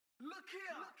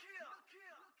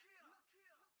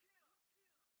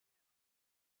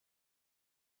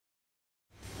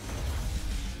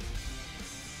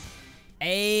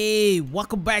Hey,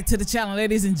 welcome back to the channel,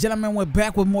 ladies and gentlemen. We're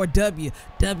back with more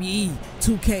WWE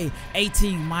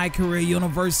 2K18 My Career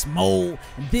Universe mode.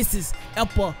 And this is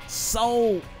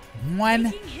episode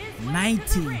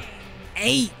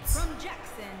 198. From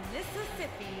Jackson,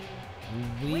 Mississippi.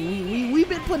 We've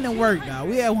been putting in work now.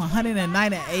 We had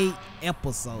 198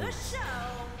 episodes.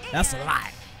 That's a lot.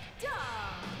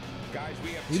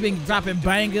 We've been dropping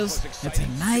bangers, and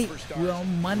tonight we're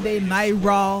on Monday Night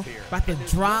Raw, about to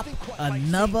drop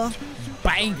another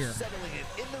banger.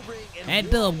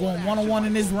 AntDub going one-on-one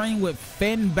in this ring with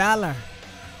Finn Balor.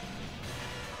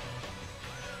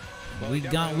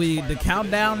 The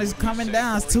countdown is coming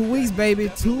down. It's 2 weeks,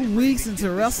 baby. 2 weeks into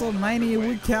WrestleMania.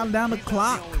 We count down the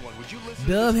clock.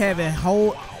 Dub haven't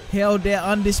held their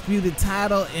undisputed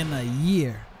title in a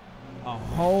year, a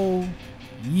whole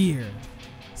year.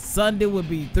 Sunday would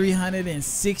be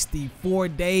 364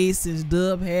 days since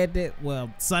Dub had that.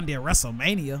 Well, Sunday at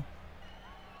WrestleMania.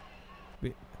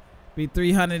 Be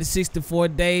 364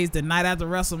 days. The night after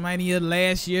WrestleMania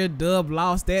last year, Dub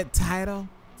lost that title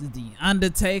to The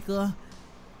Undertaker.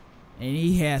 And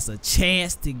he has a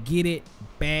chance to get it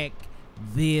back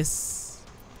this,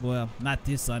 well, not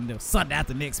this Sunday, Sunday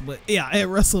after next, but yeah, at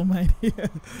WrestleMania.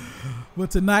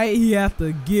 But tonight he has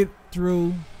to get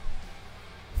through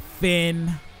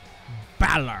Finn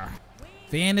Balor.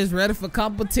 Finn is ready for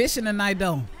competition tonight,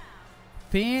 though.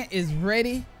 Finn is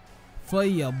ready for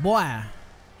your boy.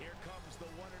 Here comes the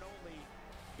one and only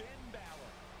Finn Balor.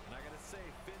 And I gotta say,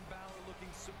 Finn Balor looking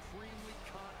supremely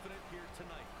confident here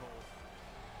tonight, Cole.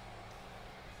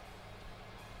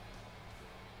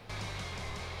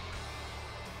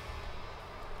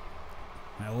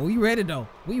 Now, we ready, though.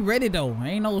 We ready, though.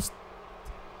 Ain't no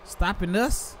stopping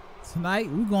us tonight.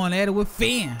 We going at it with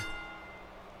Finn.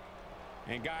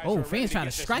 Oh, Finn trying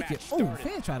to strike you. Oh,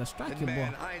 Finn trying to strike you, boy.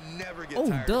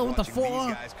 Oh, Dub with the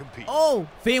forearm. Oh,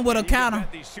 Finn with a counter.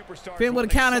 Finn with a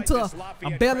counter to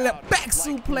a belly back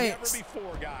suplex.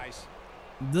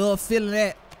 Dub feeling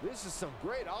that.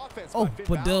 Oh,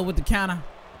 but Dub with the counter.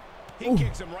 He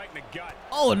kicks him right in the gut.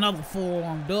 Oh, another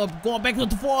forearm. Dub going back with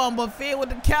the forearm, but Finn with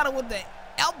the counter with the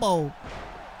elbow.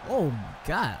 Oh my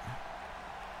God.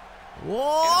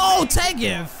 Whoa,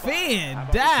 taking Finn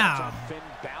down.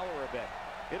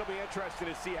 It'll be interesting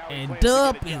to see how and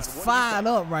Dub is fired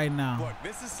up right now. Look,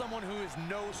 this is someone who is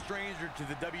no stranger to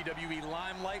the WWE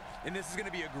limelight, and this is going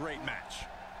to be a great match.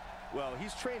 Well,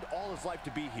 he's trained all his life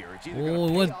to be here. It's either oh,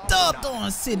 what's Dub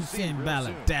doing, sitting Finn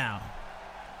Balor down?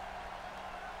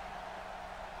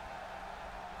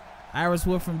 Irish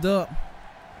whip from Dub.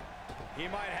 He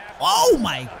might have. Oh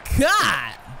my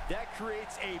God! That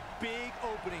creates a big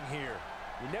opening here.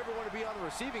 You never want to be on the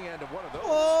receiving end of one of those.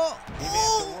 Oh,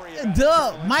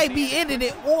 Dub might be ending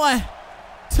it. 1,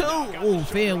 2. Oh,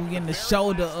 Finn getting the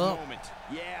shoulder up.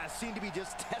 Yeah, seemed to be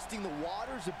just testing the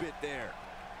waters a bit there.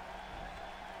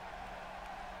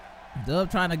 Dub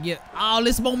trying to get all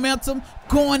this momentum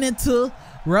going into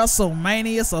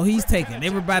WrestleMania, so he's taking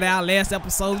everybody out. Last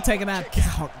episode, taking out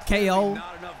KO.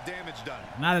 Not enough damage done.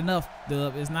 Not enough,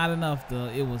 Dub. It's not enough,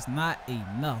 Dub. It was not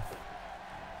enough.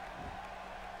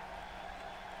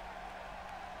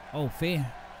 Oh, Finn.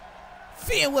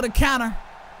 Finn with a counter.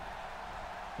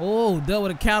 Oh, Dub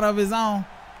with a counter of his own.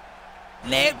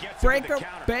 Leg breaker,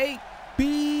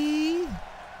 baby.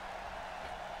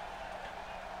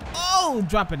 Oh,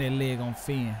 dropping that leg on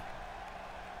Finn.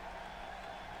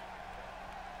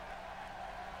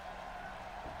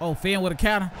 Oh, Finn with a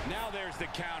counter. Now there's the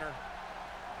counter.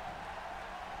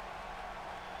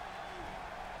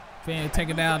 Finn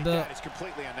taking down Dub. It's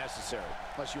completely unnecessary,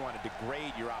 unless you want to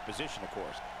degrade your opposition, of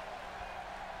course.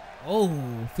 Oh,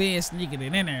 Finn sneaking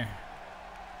it in there.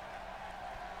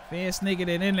 Finn sneaking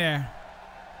it in there.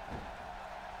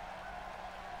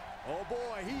 Oh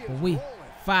boy, he is we rolling.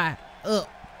 Fire up,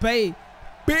 baby.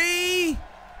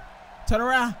 Turn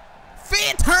around.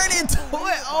 Finn turn into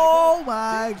it. Oh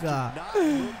my God. Not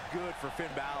look good for Finn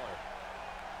Balor.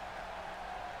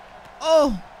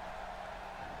 Oh.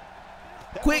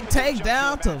 Quick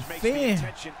takedown to Finn.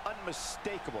 Attention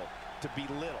unmistakable to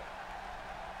belittle.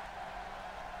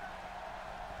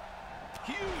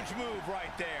 Huge move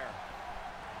right there.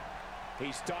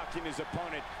 He's stalking his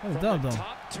opponent from the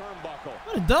top turnbuckle.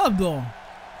 What is Dub doing?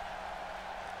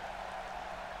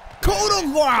 Coup de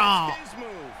grace.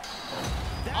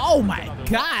 Oh my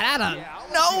God, out of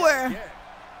nowhere.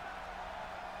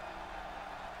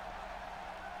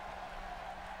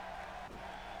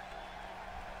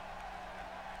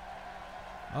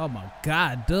 Oh my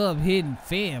God, Dub hitting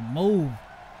Finn, move.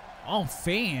 Oh,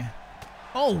 Finn.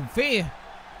 Oh, Finn.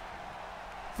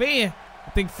 Finn. I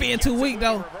think Finn too weak,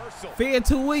 though. Finn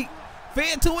too weak.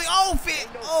 Finn too weak. Oh, Finn.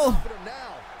 Oh.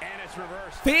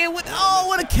 Finn with, oh,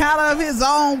 with a counter of his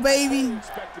own, baby.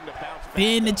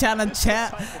 Finn to channel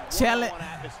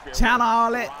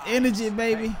all that energy,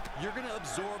 baby. You're going to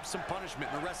absorb some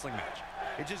punishment in a wrestling match.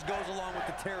 It just goes along with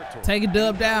the territory. Take a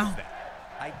dub down.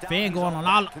 Finn going on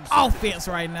all offense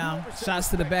right now. Shots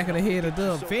to the back of the head of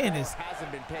Dub. Finn is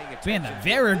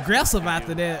very aggressive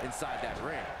after that.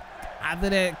 After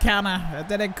that counter,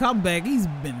 after that comeback, he's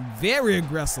been very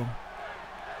aggressive.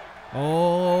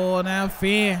 Oh, now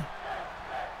Finn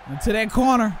into that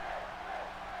corner.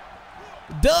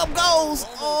 Dub goes.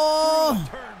 Oh,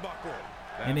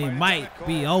 and it might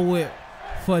be over with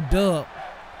for Dub.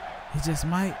 It just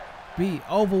might be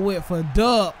over with for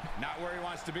Dub. Not where he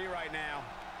wants to be right now.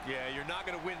 Yeah, you're not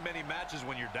going to win many matches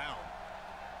when you're down.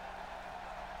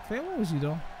 Finn, what was you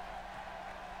doing?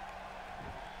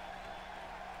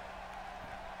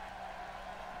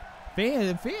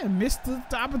 Finn missed the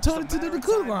opportunity to do the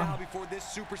coup de grace. Before this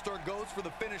superstar goes for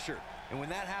the finisher, and when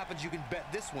that happens, you can bet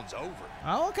this one's over.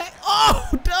 Oh, okay. Oh,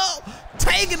 Dub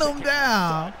taking him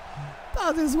down.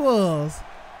 Thought this was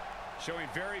showing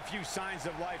very few signs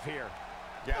of life here.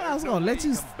 Yeah, I was gonna let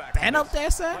you stand up there,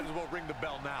 sir. Might as well ring the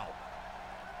bell now.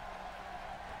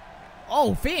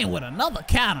 Oh, Finn with another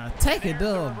counter, taking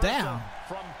Dub down.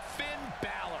 From Finn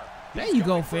Balor. There you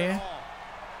go, Finn.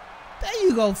 There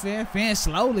you go, Finn. Finn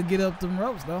slowly get up them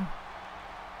ropes, though.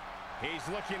 He's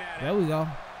looking at it. There we go.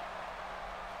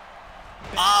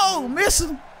 Oh, missed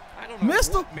him.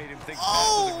 Missed him. Made him think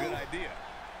oh. that was a good idea.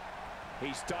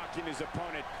 He's stalking his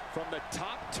opponent from the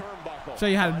top turnbuckle. Show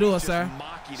you how to do it, sir.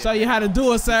 Show you how to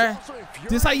do it, sir.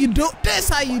 This how you do. This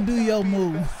how you do your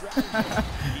move.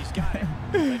 He's got it.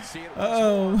 Let's see it.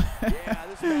 Oh. Yeah,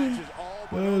 this match is all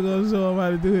but we're gonna show him how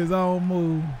to do his own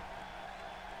move.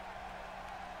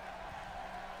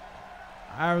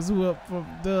 Irish whip from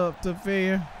Dub to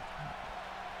Finn.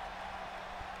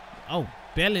 Oh,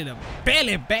 belly to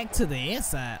belly back to the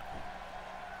inside.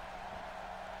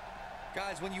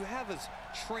 Guys, when you have as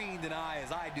trained an eye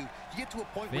as I do, you get to a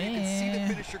point where you can see the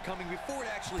finisher coming before it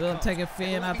actually comes. Taking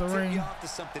Finn out the ring. Off to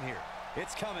something here.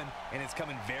 It's coming, and it's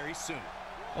coming very soon.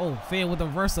 Oh, Finn with the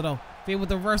reversal though. Finn with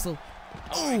the reversal.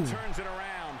 Oh, he turns it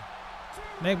around.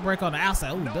 Neck break on the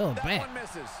outside. Oh, nope, Dub back.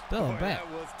 Dub back.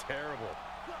 That was terrible.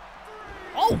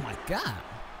 Oh my God.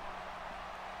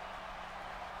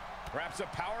 Perhaps a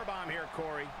power bomb here,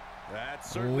 Corey. That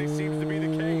certainly seems to be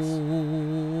the case.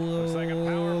 Looks like a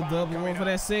power bomb double one for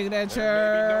that signature.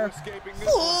 There may be no escaping this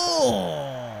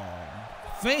Oh,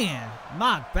 Finn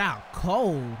knocked out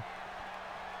cold.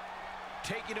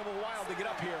 Taking him a while to get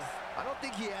up here. I don't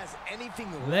think he has anything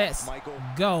Let's left, Michael.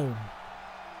 go.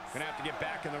 Gonna have to get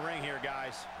back in the ring here,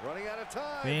 guys. Running out of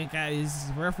time. Finn got his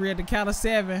referee at the count of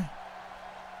 7.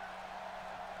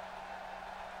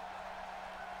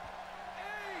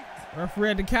 Referee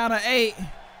at the count of 8.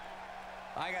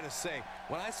 I gotta say,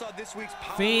 when I saw this week's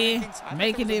power Finn rankings,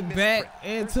 making it back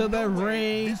into the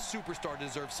ring. This superstar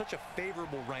deserves such a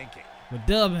favorable ranking. But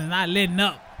Dub is not letting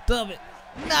up. Dub it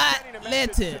not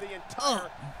letting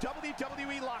up.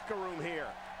 WWE locker room here.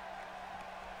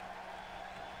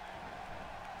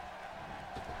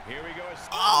 Here we go.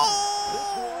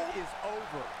 Oh! This one is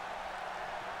over.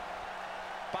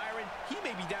 Byron, he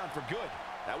may be down for good.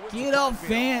 Get up,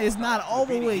 Finn. It's not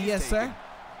over with. Yes, sir.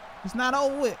 It's not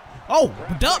over with. Oh,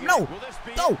 Dub, no.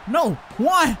 No, no.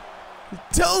 1,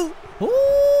 2.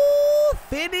 Ooh,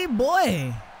 Finny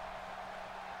boy.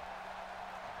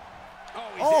 Oh,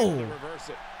 he's able to reverse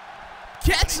it.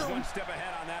 Catch him. One step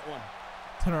ahead on that one.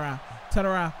 Turn around. Turn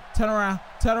around. Turn around.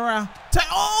 Turn around.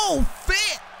 Oh,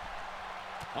 Finn.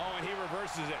 Oh, and he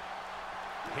reverses it.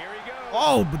 Here he goes.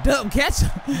 Oh, but Dub catches.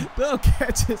 Dub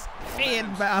catches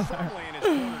Finn Balor.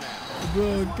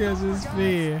 Dub catches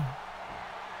Finn.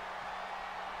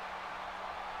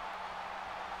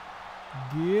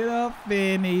 Get up,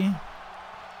 Finny.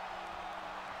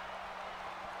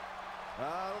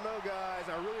 I don't know, guys.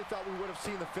 I really thought we would have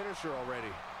seen the finisher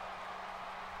already.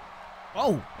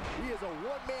 Oh, he is a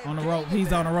one-man on the rope.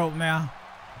 He's on the rope now.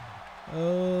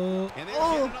 And there's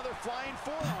yet another flying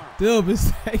forearm. Dub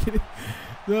is taking it.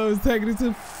 Dub is taking it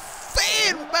to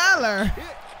Finn Balor.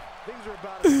 Things are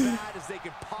about as bad as they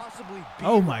could possibly be.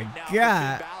 Oh my right now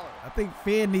God! for Finn Balor. I think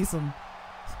Finn needs some.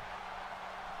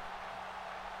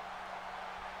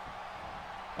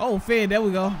 Oh, Finn, there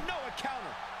we go. No, a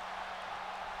counter.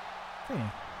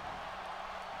 Finn.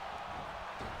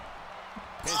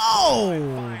 Oh!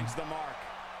 Finds the mark.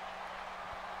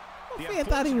 Finn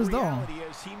thought he was done.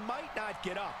 He might not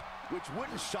get up. which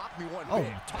wouldn't shock me one Oh,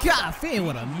 bit. God, Finn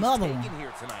with another one.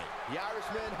 Here tonight. The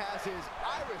Irishman has his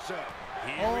Irish up.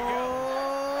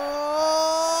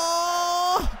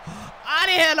 I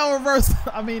didn't have no reverse.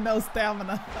 I mean, no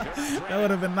stamina. That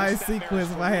would have been a nice sequence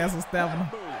if I had some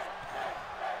stamina.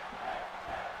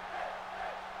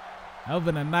 That would have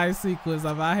been a nice sequence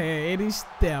if I had any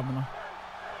stamina.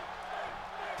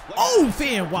 Oh,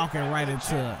 Finn walking right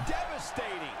into it.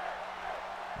 Devastating.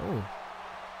 Oh.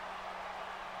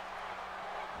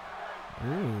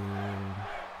 Ooh.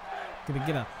 Gonna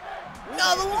get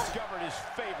another one. Discovered his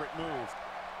favorite move.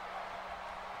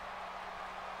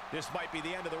 This might be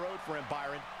the end of the road for him,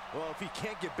 Byron. Well, if he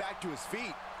can't get back to his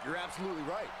feet, you're absolutely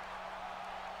right.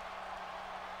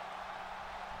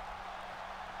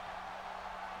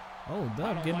 Oh,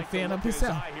 Dub getting Finn up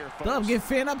himself. Dub getting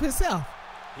Finn up himself.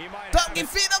 Dub getting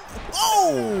Finn up.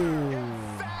 Oh!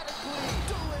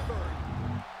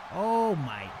 Oh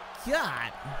my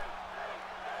God!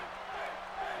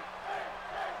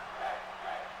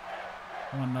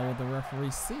 I want to know what the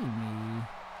referee see me.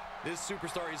 This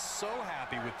superstar is so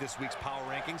happy with this week's power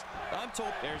rankings. I'm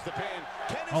told. There's the pin.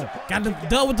 Oh, got the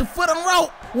Dub with the foot on the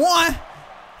rope. 1,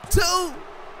 2.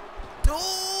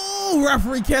 Ooh,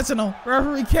 referee catching him.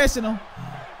 Referee catching him.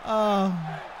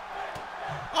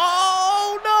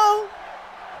 Oh no!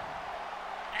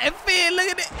 And Finn, look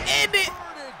at it. End it.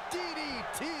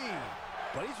 DDT.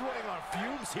 But he's running on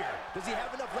fumes here. Does he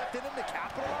have enough left in him to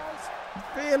capitalize?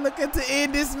 Finn, look at to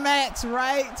end this match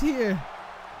right here.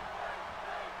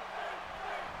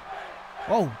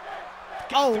 Oh.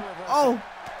 Oh. Oh.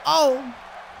 Oh.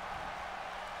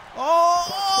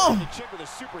 Oh. The chick with a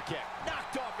super kick.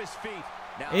 Knocked off his feet.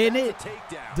 Now In it,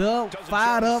 Dub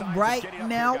fired up right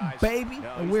now, baby,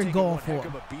 and we're going for it.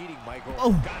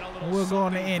 Oh, we're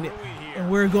going to end it,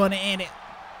 and we're going to end it.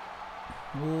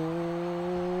 Wow,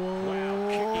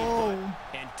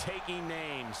 and taking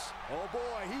names. Oh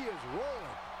boy, he is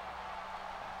rolling.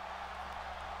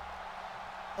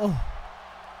 Oh,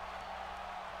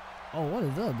 oh, what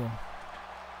is that though?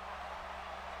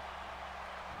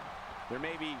 There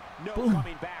may be no Boom.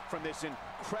 coming back from this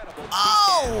incredible.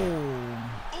 Oh!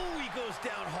 Oh, he goes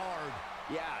down hard.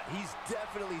 Yeah, he's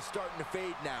definitely starting to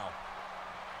fade now.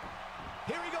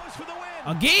 Here he goes for the win.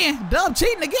 Again, Dub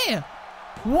cheating again.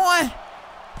 1,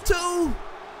 2.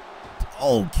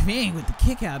 Oh, Finn with the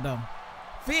kick out though.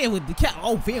 Finn with the kick.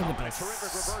 Oh, Finn with the. Terrific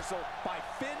reversal by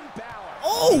Finn Balor.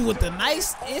 Oh, with the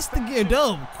nice insta-gear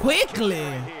Dub quickly.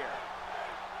 Right here.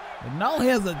 With no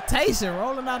hesitation,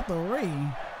 rolling out the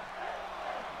ring.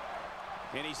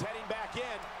 And he's heading back in.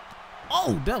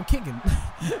 Oh, Dub kicking.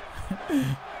 Whoops,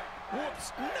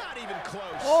 not even close.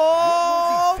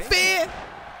 Oh, Finn.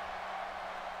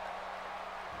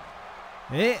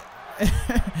 Yeah.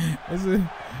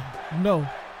 No.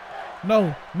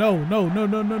 No.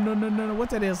 What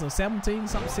that is? A 17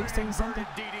 something, 16 something?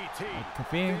 DDT.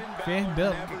 Finn,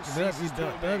 Dub,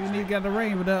 you need to get the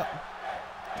ring with Dub.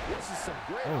 This is some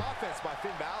great offense by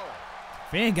Finn Balor.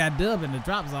 Finn got Dub in the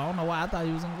drop zone. I don't know why. I thought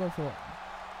he was gonna go for it.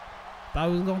 Thought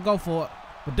he was gonna go for it.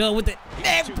 But Dub with the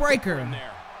neck breaker.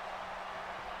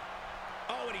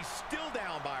 Oh, and he's still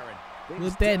down, Byron.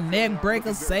 With that neck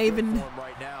breaker, saving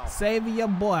your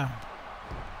boy.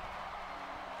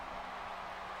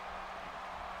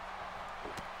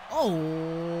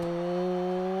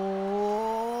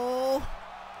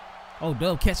 Oh,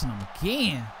 Dub catching him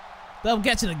again. Dub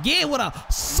catching again with a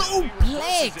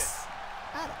suplex.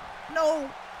 I don't know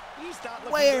He's not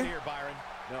looking where. good here, Byron.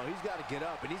 No, he's got to get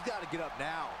up, and he's got to get up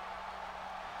now.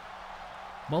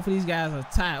 Both of these guys are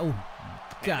tired. Oh,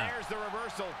 God. And there's the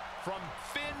reversal from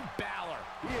Finn Balor.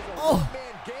 He is a Oh.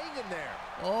 one-man gang in there.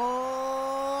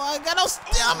 Oh, I got no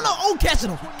stamina. Oh, catching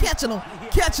him.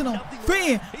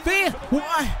 Finn.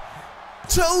 1,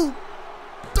 2,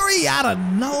 3 out of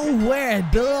nowhere.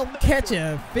 Dub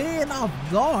catching Finn off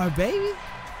guard, baby.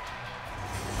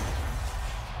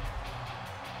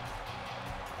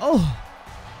 Oh,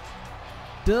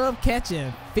 Dub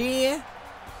catching Finn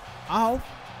off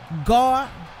guard.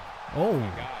 Oh. God.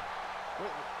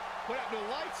 What happened to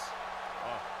the lights?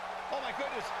 Oh my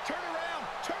goodness. Turn around.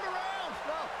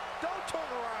 No, don't turn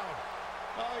around.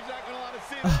 Oh, he's not going to want to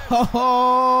see this.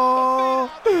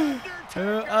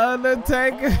 Oh,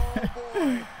 Undertaker. Oh,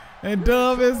 boy. And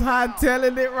Dub is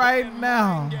hightailing it right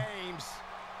now. Games.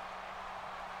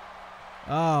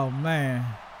 Oh, man.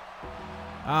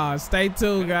 Oh, stay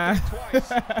tuned, guys.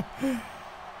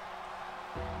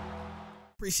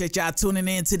 Appreciate y'all tuning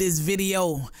in to this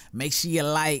video. Make sure you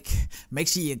like, make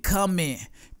sure you comment.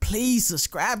 Please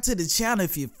subscribe to the channel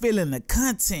if you're feeling the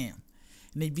content.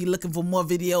 And if you're looking for more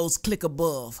videos, click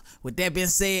above. With that being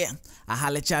said, I'll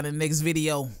holler at y'all in the next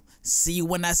video. See you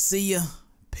when I see you.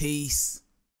 Peace.